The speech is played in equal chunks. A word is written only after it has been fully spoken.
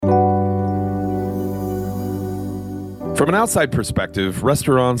From an outside perspective,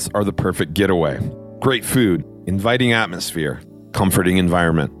 restaurants are the perfect getaway. Great food, inviting atmosphere, comforting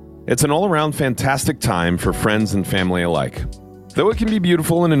environment. It's an all-around fantastic time for friends and family alike. Though it can be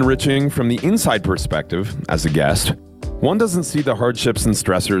beautiful and enriching from the inside perspective, as a guest, one doesn't see the hardships and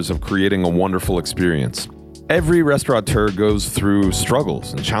stressors of creating a wonderful experience. Every restaurateur goes through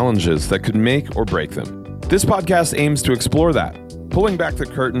struggles and challenges that could make or break them. This podcast aims to explore that, pulling back the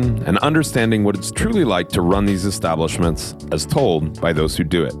curtain and understanding what it's truly like to run these establishments as told by those who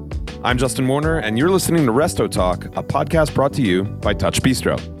do it. I'm Justin Warner, and you're listening to Resto Talk, a podcast brought to you by Touch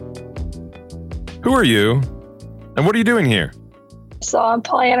Bistro. Who are you, and what are you doing here? So I'm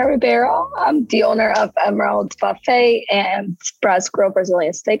Pollyanna Ribeiro. I'm the owner of Emerald Buffet and Braz Grill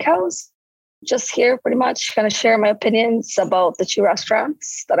Brazilian Steakhouse. Just here pretty much kind of share my opinions about the two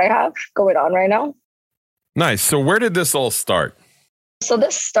restaurants that I have going on right now. Nice. So where did this all start? So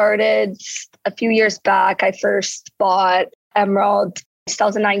this started a few years back. I first bought Emerald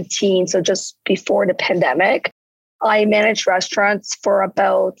 2019, so just before the pandemic. I managed restaurants for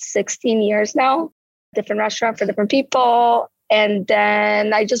about 16 years now, different restaurant for different people. And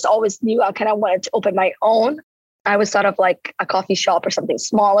then I just always knew I kind of wanted to open my own. I was sort of like a coffee shop or something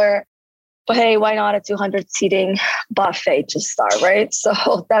smaller. But hey, why not a 200 seating buffet to start, right?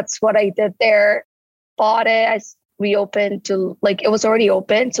 So that's what I did there. Bought it. I reopened to, like, it was already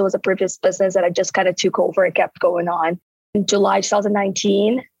open. So it was a previous business that I just kind of took over. It kept going on in July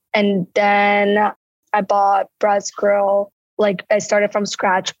 2019. And then I bought Braz Grill. Like, I started from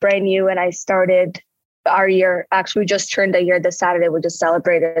scratch, brand new. And I started our year. Actually, we just turned a year this Saturday. We just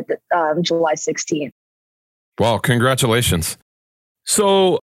celebrated July 16th. Wow, congratulations.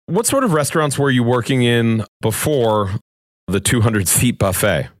 So what sort of restaurants were you working in before the 200-seat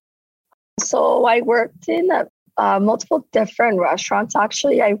buffet? So I worked in multiple different restaurants.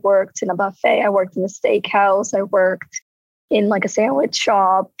 Actually, I worked in a buffet. I worked in a steakhouse. I worked in like a sandwich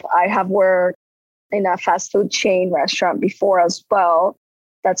shop. I have worked in a fast food chain restaurant before as well.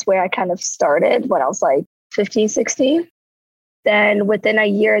 That's where I kind of started when I was like 15, 16. Then within a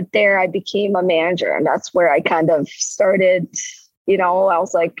year there, I became a manager. And that's where I kind of started. I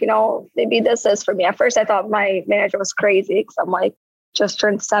was like, maybe this is for me. At first, I thought my manager was crazy because I'm like, just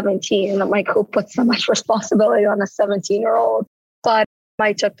turned 17. And I'm like, who puts so much responsibility on a 17-year-old? But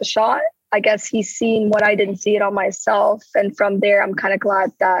I took the shot. I guess he's seen what I didn't see it on myself. And from there, I'm kind of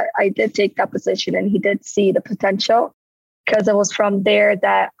glad that I did take that position and he did see the potential, because it was from there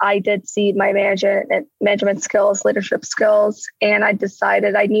that I did see my management skills, leadership skills. And I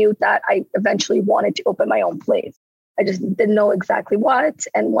decided, I knew that I eventually wanted to open my own place. I just didn't know exactly what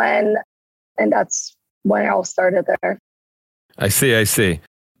and when. And that's when it all started there. I see.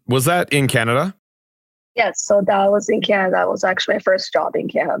 Was that in Canada? Yes. So that was in Canada. That was actually my first job in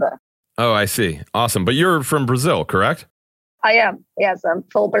Canada. Oh, I see. Awesome. But you're from Brazil, correct? I am. Yes, I'm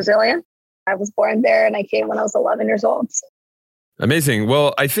full Brazilian. I was born there and I came when I was 11 years old. Amazing.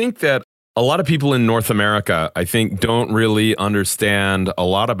 Well, I think that a lot of people in North America, don't really understand a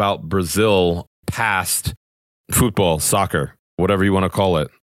lot about Brazil past football, soccer, whatever you want to call it,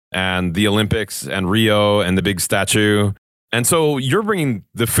 and the Olympics and Rio and the big statue. And so you're bringing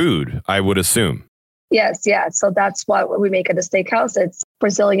the food, I would assume. Yes, yeah. So that's what we make at the steakhouse. It's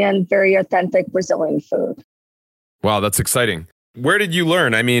Brazilian, very authentic Brazilian food. Wow, that's exciting. Where did you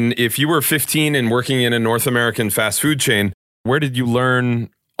learn? I mean, if you were 15 and working in a North American fast food chain, where did you learn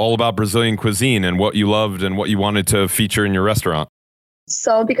all about Brazilian cuisine and what you loved and what you wanted to feature in your restaurant?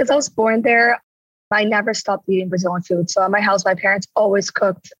 So because I was born there, I never stopped eating Brazilian food. So at my house, my parents always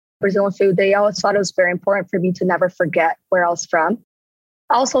cooked Brazilian food. They always thought it was very important for me to never forget where I was from.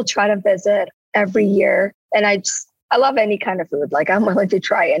 I also try to visit every year. And I love any kind of food. Like, I'm willing to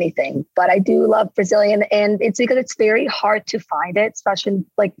try anything. But I do love Brazilian. And it's because it's very hard to find it, especially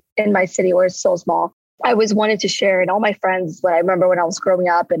like in my city where it's so small. I always wanted to share. And all my friends, when I remember when I was growing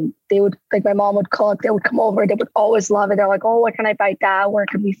up, and they would, like, my mom would cook, they would come over, they would always love it. They're like, oh, where can I buy that? Where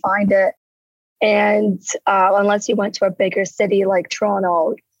can we find it? And unless you went to a bigger city like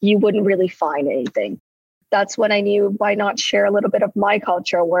Toronto, you wouldn't really find anything. That's when I knew, why not share a little bit of my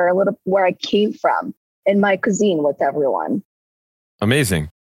culture, where I came from and my cuisine with everyone. Amazing.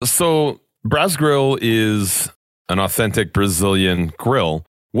 So Braz Grill is an authentic Brazilian grill.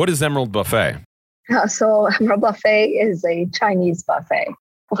 What is Emerald Buffet? So Emerald Buffet is a Chinese buffet,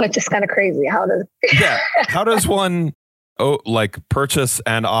 which is kind of crazy. How does one purchase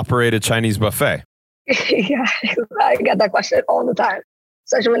and operate a Chinese buffet? Yeah, I get that question all the time.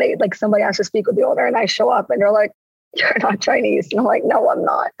 Especially when somebody has to speak with the owner and I show up and they're like, you're not Chinese. And I'm like, no, I'm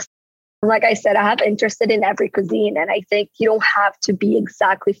not. Like I said, I have interested in every cuisine. And I think you don't have to be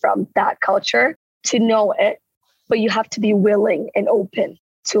exactly from that culture to know it. but you have to be willing and open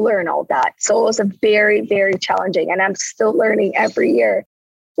to learn all that. So it was a very, very challenging, and I'm still learning every year.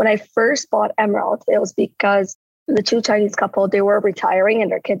 When I first bought Emerald, it was because the two Chinese couple, they were retiring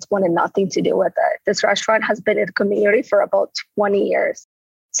and their kids wanted nothing to do with it. This restaurant has been in the community for about 20 years.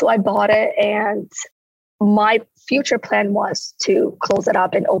 So I bought it, and my future plan was to close it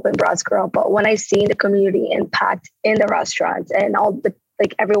up and open Bras Grill. But when I seen the community impact in the restaurant and all the,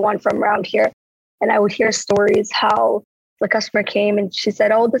 like everyone from around here, and I would hear stories how the customer came and she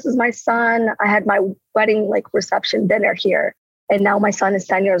said, "Oh, this is my son. I had my wedding reception dinner here. And now my son is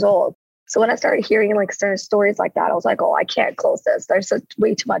 10 years old." So when I started hearing certain stories like that, I was like, oh, I can't close this. There's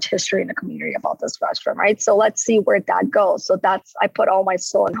way too much history in the community about this restaurant, right? So let's see where that goes. So I put all my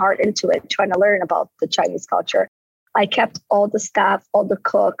soul and heart into it, trying to learn about the Chinese culture. I kept all the staff, all the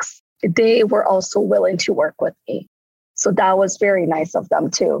cooks. They were also willing to work with me. So that was very nice of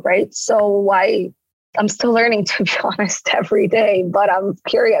them too, right? So I'm still learning, to be honest, every day, but I'm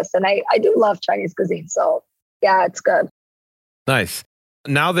curious. And I do love Chinese cuisine. So yeah, it's good. Nice.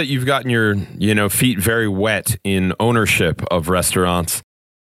 Now that you've gotten your, feet very wet in ownership of restaurants,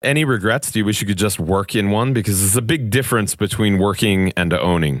 any regrets? Do you wish you could just work in one? Because there's a big difference between working and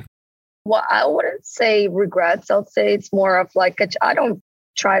owning. Well, I wouldn't say regrets. I'll say it's more of I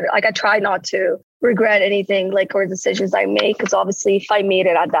try not to regret anything or decisions I make. Because obviously if I made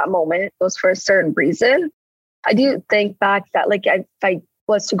it at that moment, it was for a certain reason. I do think back that if I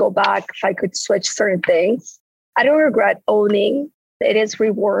was to go back, if I could switch certain things, I don't regret owning. It is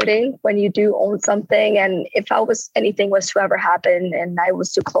rewarding when you do own something. And if anything was to ever happen and I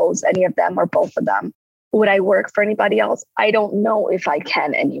was to close any of them or both of them, would I work for anybody else? I don't know if I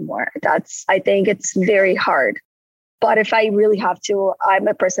can anymore. I think it's very hard. But if I really have to, I'm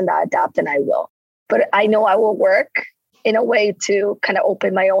a person that adapt and I will. But I know I will work in a way to kind of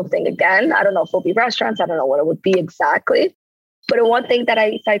open my own thing again. I don't know if it'll be restaurants. I don't know what it would be exactly. But the one thing that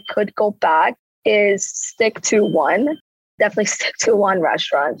if I could go back is stick to one. Definitely stick to one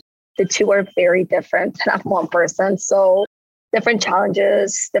restaurant. The two are very different, and I'm one person. So different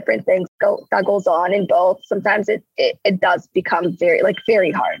challenges, different things that goes on in both. Sometimes it does become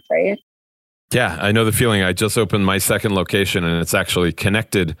very hard, right? Yeah, I know the feeling. I just opened my second location and it's actually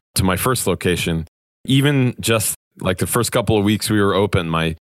connected to my first location. Even just the first couple of weeks we were open,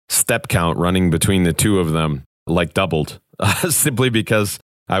 my step count running between the two of them doubled simply because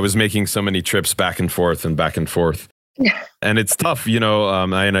I was making so many trips back and forth and back and forth. And it's tough,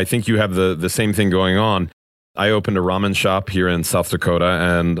 and I think you have the same thing going on. I opened a ramen shop here in South Dakota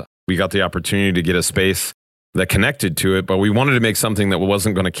and we got the opportunity to get a space that connected to it, but we wanted to make something that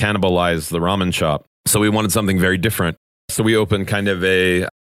wasn't going to cannibalize the ramen shop. So we wanted something very different. So we opened kind of a,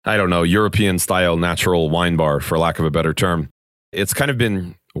 European style natural wine bar, for lack of a better term. It's kind of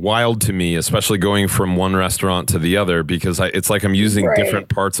been wild to me, especially going from one restaurant to the other, because it's like I'm using different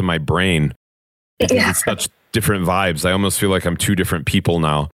parts of my brain. It's such different vibes. I almost feel like I'm two different people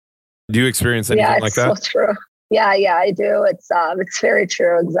now. Do you experience anything like that? Yeah, it's so true. Yeah, I do. It's very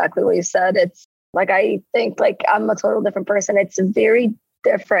true. Exactly what you said. It's I think I'm a total different person. It's very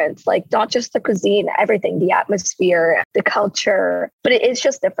different, not just the cuisine, everything, the atmosphere, the culture, but it is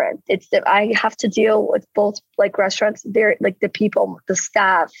just different. I have to deal with both restaurants, very the people, the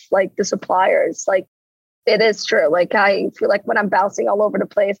staff, the suppliers. It is true. I feel when I'm bouncing all over the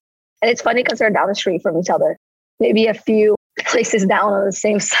place. And it's funny because they're down the street from each other, maybe a few places down on the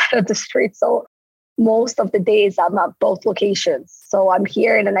same side of the street. So most of the days I'm at both locations. So I'm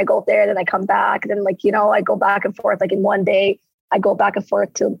here and then I go there, then I come back. And then I go back and forth. In one day, I go back and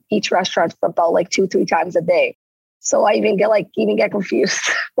forth to each restaurant for about 2-3 times a day. So I even get confused.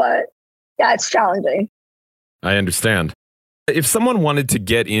 But yeah, it's challenging. I understand. If someone wanted to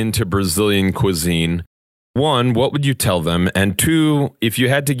get into Brazilian cuisine, one, what would you tell them? And two, if you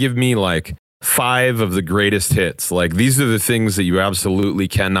had to give me 5 of the greatest hits, these are the things that you absolutely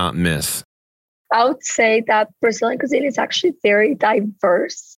cannot miss. I would say that Brazilian cuisine is actually very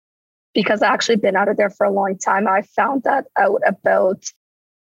diverse because I've actually been out of there for a long time. I found that out about,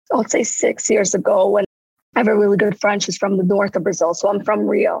 I would say 6 years ago when I have a really good friend. She's from the north of Brazil. So I'm from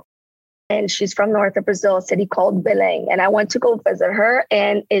Rio. And she's from north of Brazil, a city called Belém. And I went to go visit her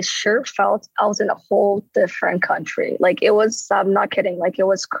and it sure felt I was in a whole different country. It was, I'm not kidding, it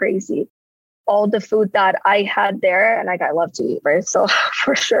was crazy. All the food that I had there, and I love to eat, right? So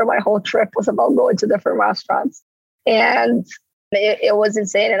for sure, my whole trip was about going to different restaurants. And it was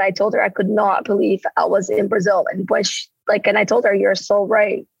insane. And I told her I could not believe I was in Brazil. And when and I told her, you're so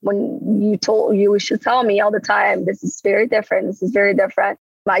right. When you should tell me all the time, this is very different. This is very different.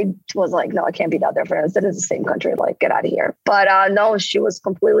 I was like, no, it can't be that different. It is the same country. Get out of here. But no, she was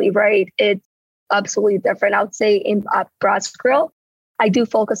completely right. absolutely different. I would say at Brat's Grill, I do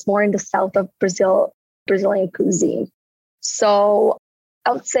focus more in the south of Brazil, Brazilian cuisine. So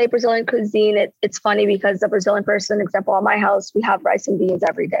I would say Brazilian cuisine, it's funny because the Brazilian person, example, at my house, we have rice and beans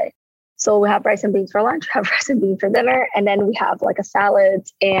every day. So we have rice and beans for lunch, we have rice and beans for dinner, and then we have like a salad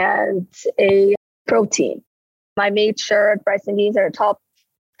and a protein. I made sure rice and beans are top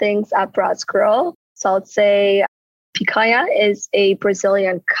things at Brat's Grill. So I would say picanha is a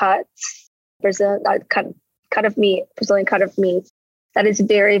Brazilian cut of meat, Brazilian cut of meat that is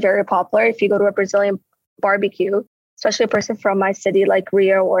very, very popular. If you go to a Brazilian barbecue, especially a person from my city like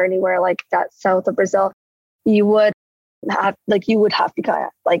Rio or anywhere like that south of Brazil, you would have picanha.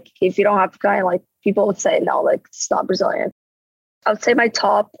 Like if you don't have picanha, like people would say no, like it's not Brazilian. I would say my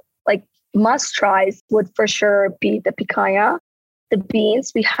top like must tries would for sure be the picanha, the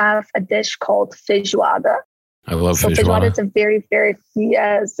beans. We have a dish called feijoada. I love feijoada. Feijoada is a very, very,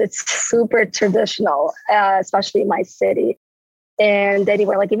 yes, it's super traditional, especially in my city. And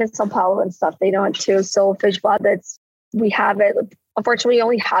anywhere, like even São Paulo and stuff, they know it too. So feijoada, we have it. Unfortunately, we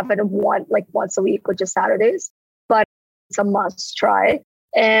only have it once a week, which is Saturdays, but it's a must try.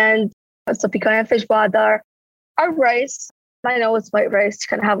 And so picanha, feijoada, our rice. I know it's white rice.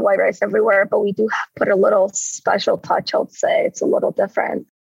 You can have white rice everywhere, but we do put a little special touch. I would say it's a little different.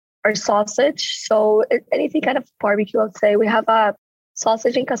 Our sausage. So anything kind of barbecue, I would say we have a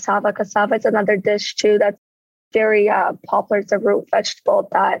sausage and cassava. Cassava is another dish too that's very popular. It's a root vegetable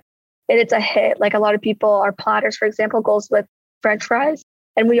and it's a hit. Like a lot of people, our platters, for example, goes with French fries.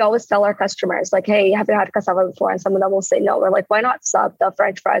 And we always tell our customers like, hey, have you had cassava before? And some of them will say no. We're like, why not sub the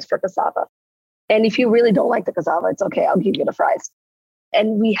French fries for cassava? And if you really don't like the cassava, it's okay. I'll give you the fries.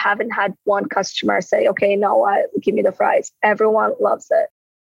 And we haven't had one customer say, okay, no, what? Give me the fries. Everyone loves it.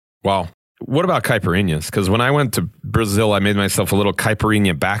 Wow. What about caipirinhas? Because when I went to Brazil, I made myself a little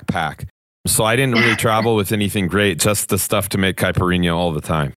caipirinha backpack. So I didn't really travel with anything great, just the stuff to make caipirinha all the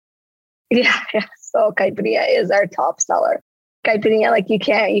time. Yeah. So caipirinha is our top seller. Caipirinha, like you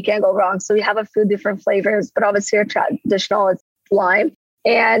can't go wrong. So we have a few different flavors, but obviously our traditional is lime.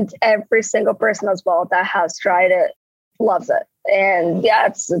 And every single person as well that has tried it loves it. And yeah,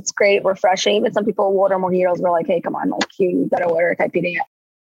 it's great, refreshing. Even some people order mojitos. We're like, hey, come on, like you gotta order caipirinha.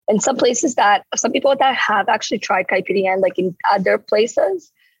 And some people that have actually tried caipirinha, like in other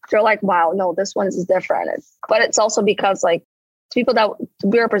places, they're like, wow, no, this one is different. But it's also because like people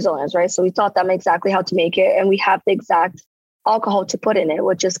we are Brazilians, right? So we taught them exactly how to make it. And we have the exact alcohol to put in it,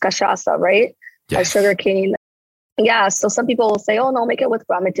 which is cachaça, right? Yes. Sugar cane. Yeah. So some people will say, oh, no, make it with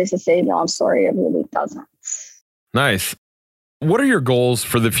rum. It tastes the same. No, I'm sorry. It really doesn't. Nice. What are your goals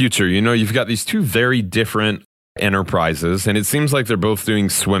for the future? You know, you've got these two very different enterprises, and it seems like they're both doing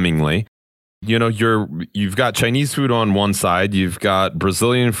swimmingly. You know, you've got Chinese food on one side, you've got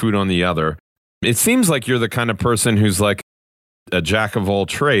Brazilian food on the other. It seems like you're the kind of person who's like a jack of all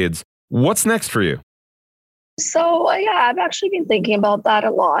trades. What's next for you? So yeah, I've actually been thinking about that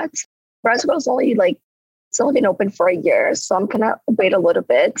a lot. Brat's Grill's it's only been open for a year, so I'm gonna wait a little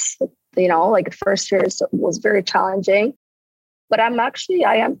bit. You know, like the first year was very challenging, but I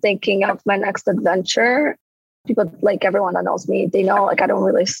am thinking of my next adventure. People, like everyone that knows me, they know like I don't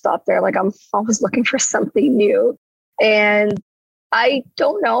really stop there. Like I'm always looking for something new, and I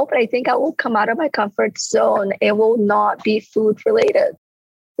don't know, but I think I will come out of my comfort zone. It will not be food related.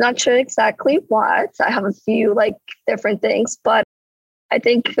 Not sure exactly what. I have a few like different things, but I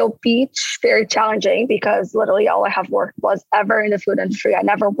think it'll be very challenging because literally all I have worked was ever in the food industry. I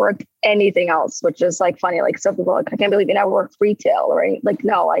never worked anything else, which is like funny. Like some people are like, I can't believe you never worked retail, right? Like,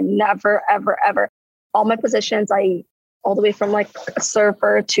 no, I never, ever, ever. All my positions, all the way from like a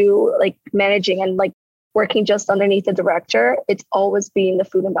server to like managing and like working just underneath the director, it's always been the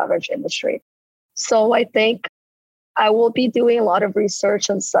food and beverage industry. So I think I will be doing a lot of research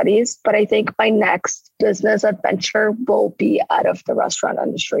and studies, but I think my next business adventure will be out of the restaurant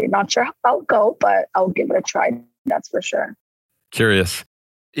industry. Not sure how I'll go, but I'll give it a try. That's for sure. Curious.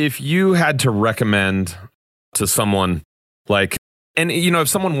 If you had to recommend to someone like, and you know, if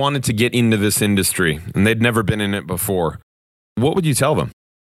someone wanted to get into this industry and they'd never been in it before, what would you tell them?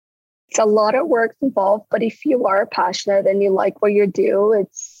 It's a lot of work involved, but if you are passionate and you like what you do,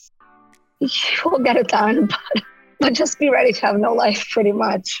 you will get it done. But just be ready to have no life pretty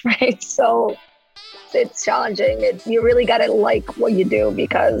much, right? So it's challenging. You really got to like what you do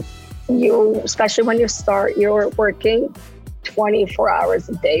because especially when you're working 24 hours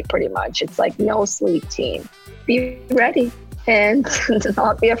a day, pretty much. It's like no sleep team. Be ready and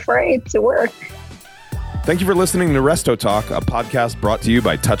not be afraid to work. Thank you for listening to Resto Talk, a podcast brought to you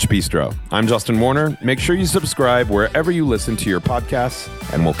by Touch Bistro. I'm Justin Warner. Make sure you subscribe wherever you listen to your podcasts,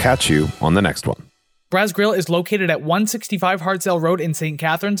 and we'll catch you on the next one. Braz Grill is located at 165 Hartsdale Road in St.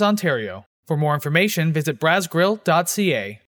 Catharines, Ontario. For more information, visit brazgrill.ca.